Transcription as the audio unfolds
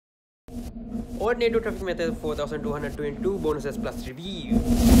Alternative traffic method 4222 bonuses plus review.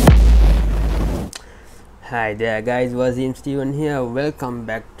 Hi there guys, Wazim Steven here. Welcome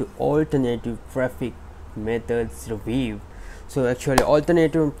back to alternative traffic methods review. So actually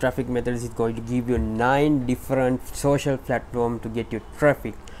alternative traffic methods is going to give you 9 different social platforms to get your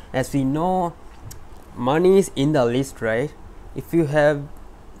traffic. As we know, money is in the list, right? If you have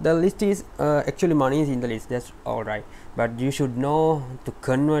the list is actually money is in the list, that's all right, but you should know to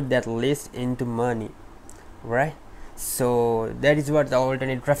convert that list into money, right? So that is what the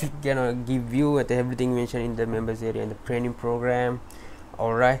alternate traffic can give you at everything mentioned in the members area in the training program.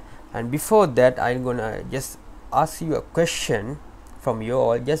 All right, and before that I'm gonna just ask you a question from you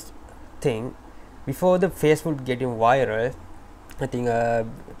all. Just think, before the Facebook getting viral, I think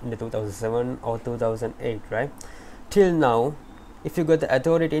in the 2007 or 2008, right, till now, if you got the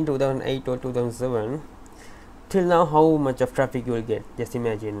authority in 2008 or 2007, till now how much of traffic you will get? Just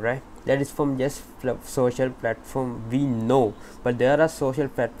imagine, right? That is from just social platform we know, but there are social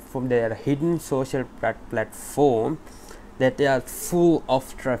platform, there are hidden social platform that they are full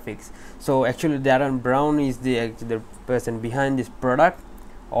of traffics. So actually Darren Brown is the person behind this product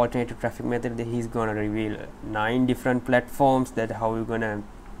alternative traffic method. That he's gonna reveal 9 different platforms, that how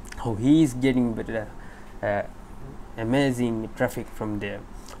he is getting better amazing traffic from there.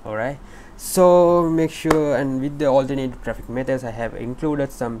 All right, so make sure, and with the alternative traffic methods I have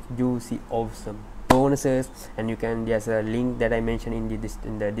included some juicy awesome bonuses, and you can, there's a link that I mentioned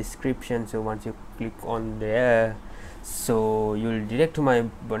in the description. So once you click on there, so you'll direct to my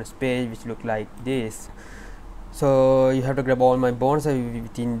bonus page, which look like this. So you have to grab all my bonuses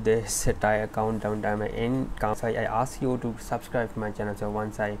within this entire countdown time. I ask you to subscribe to my channel, so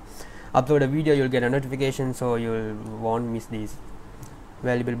once I upload a video you'll get a notification, so you won't miss these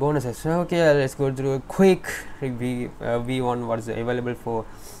valuable bonuses. So okay, let's go through a quick review on what is available for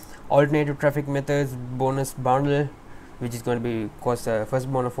alternative traffic methods bonus bundle, which is going to be cost first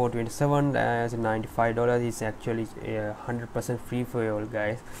bonus $427 as $95. It's actually 100% free for you all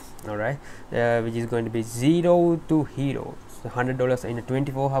guys. All right, which is going to be 0 to hero, so $100 in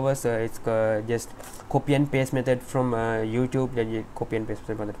 24 hours. It's just copy and paste method from YouTube. That you copy and paste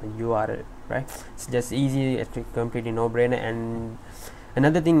method from URL, right? It's just easy, it's completely no brainer. And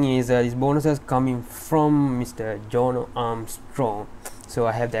another thing is these bonuses coming from Mr. John Armstrong. So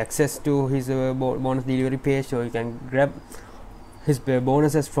I have the access to his bonus delivery page, so you can grab his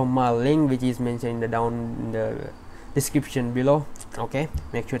bonuses from my link, which is mentioned down in the description below. Okay,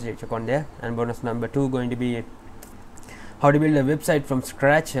 make sure to check on there. And bonus number 2 going to be how to build a website from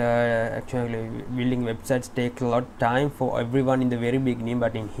scratch. Actually building websites take a lot of time for everyone in the very beginning,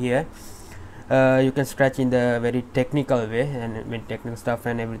 but in here you can scratch in the very technical way, and with technical stuff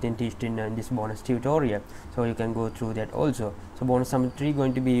and everything teached in this bonus tutorial, so you can go through that also. So bonus number 3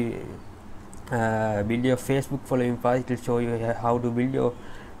 going to be build your Facebook following fast. It will show you how to build your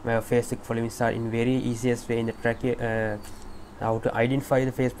Facebook following start in very easiest way in the track, how to identify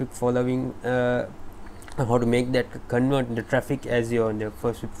the Facebook following, and how to make that convert the traffic as your the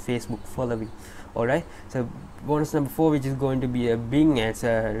first Facebook following. All right, so bonus number 4, which is going to be a Bing ads,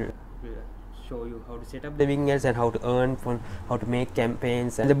 show you how to set up the Bing ads and how to earn from, how to make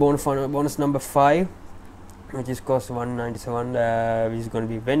campaigns. And the bonus number 5, which is cost $197, which is going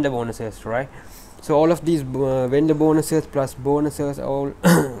to be vendor bonuses, right? So all of these vendor bonuses plus bonuses all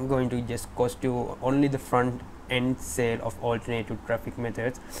going to just cost you only the front end sale of alternative traffic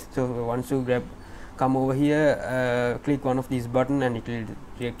methods. So once you come over here, click one of these button, and it will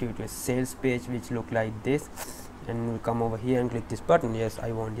direct you to a sales page which look like this, and we'll come over here and click this button. Yes,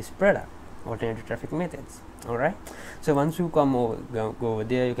 I want this product, alternative traffic methods. All right, so once you come over, go over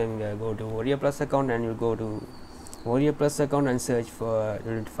there, you can go to Warrior Plus account, and you go to Warrior Plus account and search for,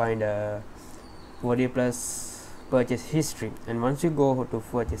 you'll find a Warrior Plus purchase history. And once you go to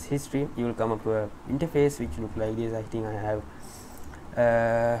purchase history, you will come up to a interface which look like this. I think I have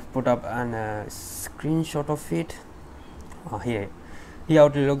put up a screenshot of it here how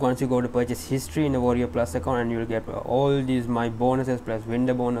to look. Once you go to purchase history in the Warrior Plus account, and you will get all these my bonuses plus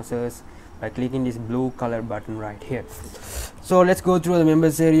vendor bonuses by clicking this blue color button right here. So let's go through the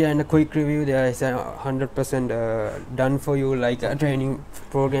members area and a quick review. There is 100% done for you, like training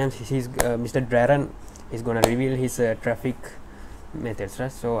programs. He's Mr. Darren is gonna reveal his traffic methods,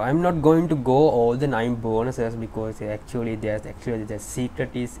 right? So I'm not going to go all the 9 bonuses, because actually the secret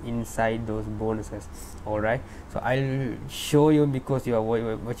is inside those bonuses. All right, so I'll show you, because you are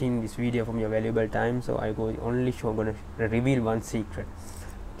watching this video from your valuable time, so I go only gonna reveal one secret.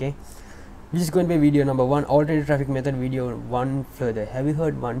 Okay, which is going to be video number 1, alternative traffic method video 1 further. Have you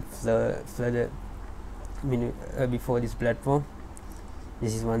heard one further before this platform?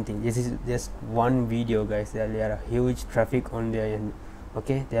 This is one thing. This is just one video, guys. There are huge traffic on there, and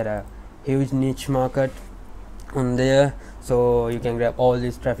okay, there are huge niche market on there, so you can grab all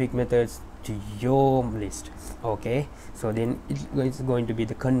these traffic methods to your list. Okay, so then it's going to be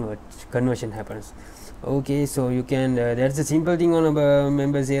the conversion happens. Okay, so you can that's a simple thing on our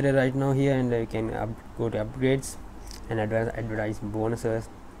members area right now here, and you can go to upgrades and advertise bonuses.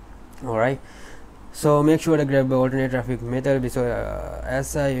 All right, so make sure to grab the alternate traffic method, because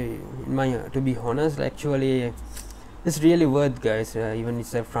to be honest, actually it's really worth, guys. Even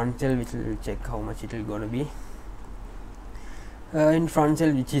it's a front sale, which will check how much it will gonna be. In front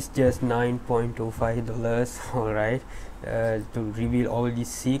sale, which is just $9.25. all right, to reveal all these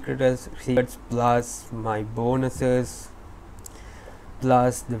secrets plus my bonuses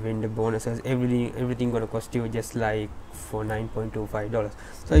plus the vendor bonuses, everything gonna cost you just like for $9.25.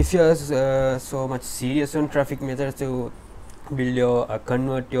 so if you're so much serious on traffic methods to build your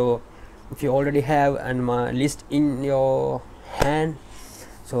convert your, if you already have and my list in your hand,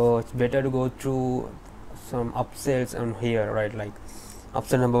 so it's better to go through some upsells on here, right? Like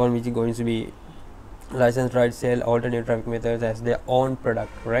upsell number 1, which is going to be license right sale alternate traffic methods as their own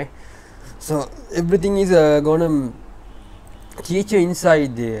product, right? So everything is gonna teach you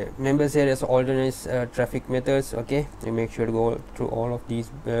inside the members areas alternate traffic methods. Okay, you make sure to go through all of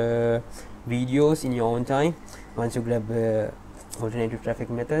these videos in your own time once you grab alternative traffic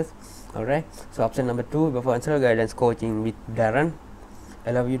methods. All right, so option number 2, before answer guidance coaching with Darren,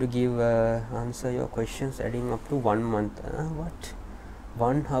 allow you to give answer your questions adding up to 1 month. What?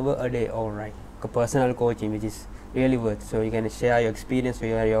 1 hour a day. All right, personal coaching, which is really worth. So you can share your experience,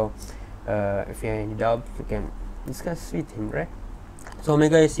 share your if you have any doubt, you can discuss with him, right? So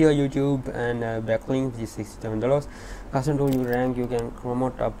Omega SEO, YouTube and backlink, which is $67. Custom tool you rank, you can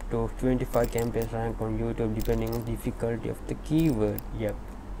promote up to 25 campaigns rank on YouTube depending on difficulty of the keyword. Yep,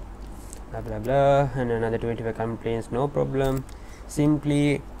 blah blah blah. And another 25 campaigns, no problem.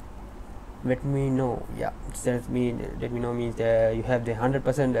 Simply let me know. Yeah, let me know means that you have the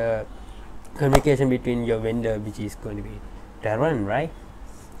 100% communication between your vendor, which is going to be Darren, right?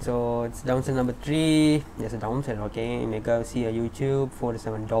 So it's downside number 3. Yes, a downside. Okay, Mega see a YouTube,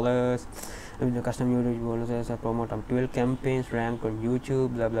 $47. With the custom YouTube bonuses, promote up 12 campaigns rank on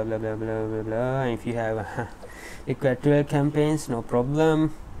YouTube, blah blah blah blah blah blah blah. And if you have require 12 campaigns, no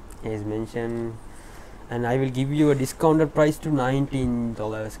problem, as mentioned. And I will give you a discounted price to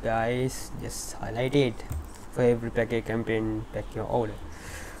 $19, guys. Just highlight it for every package campaign pack your order.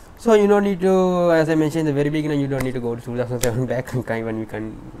 So you don't need to, as I mentioned in the very beginning, you don't need to go to 2007 back when we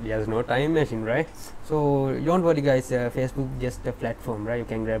can, there's no time machine, right? So don't worry, guys. Facebook just a platform, right? You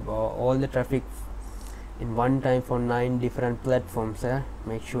can grab all the traffic in one time for 9 different platforms.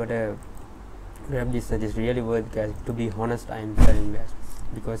 Make sure to grab this. It is really worth, guys. To be honest, I am telling you guys,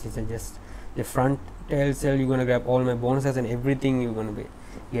 because it's just the front tail sale. You're gonna grab all my bonuses and everything. You're gonna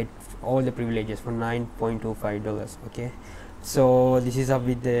get all the privileges for $9.25. Okay, so this is up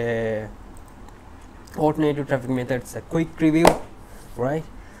with the alternative traffic methods, a quick review, right?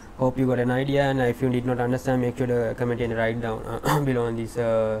 Hope you got an idea, and if you did not understand, make sure to comment and write down below on this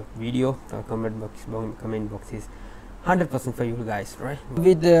video. Comment box is 100% for you guys, right?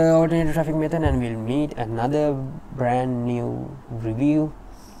 With the alternative traffic method, and we'll meet another brand new review.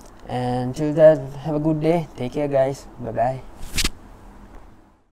 And till then, have a good day. Take care, guys. Bye bye.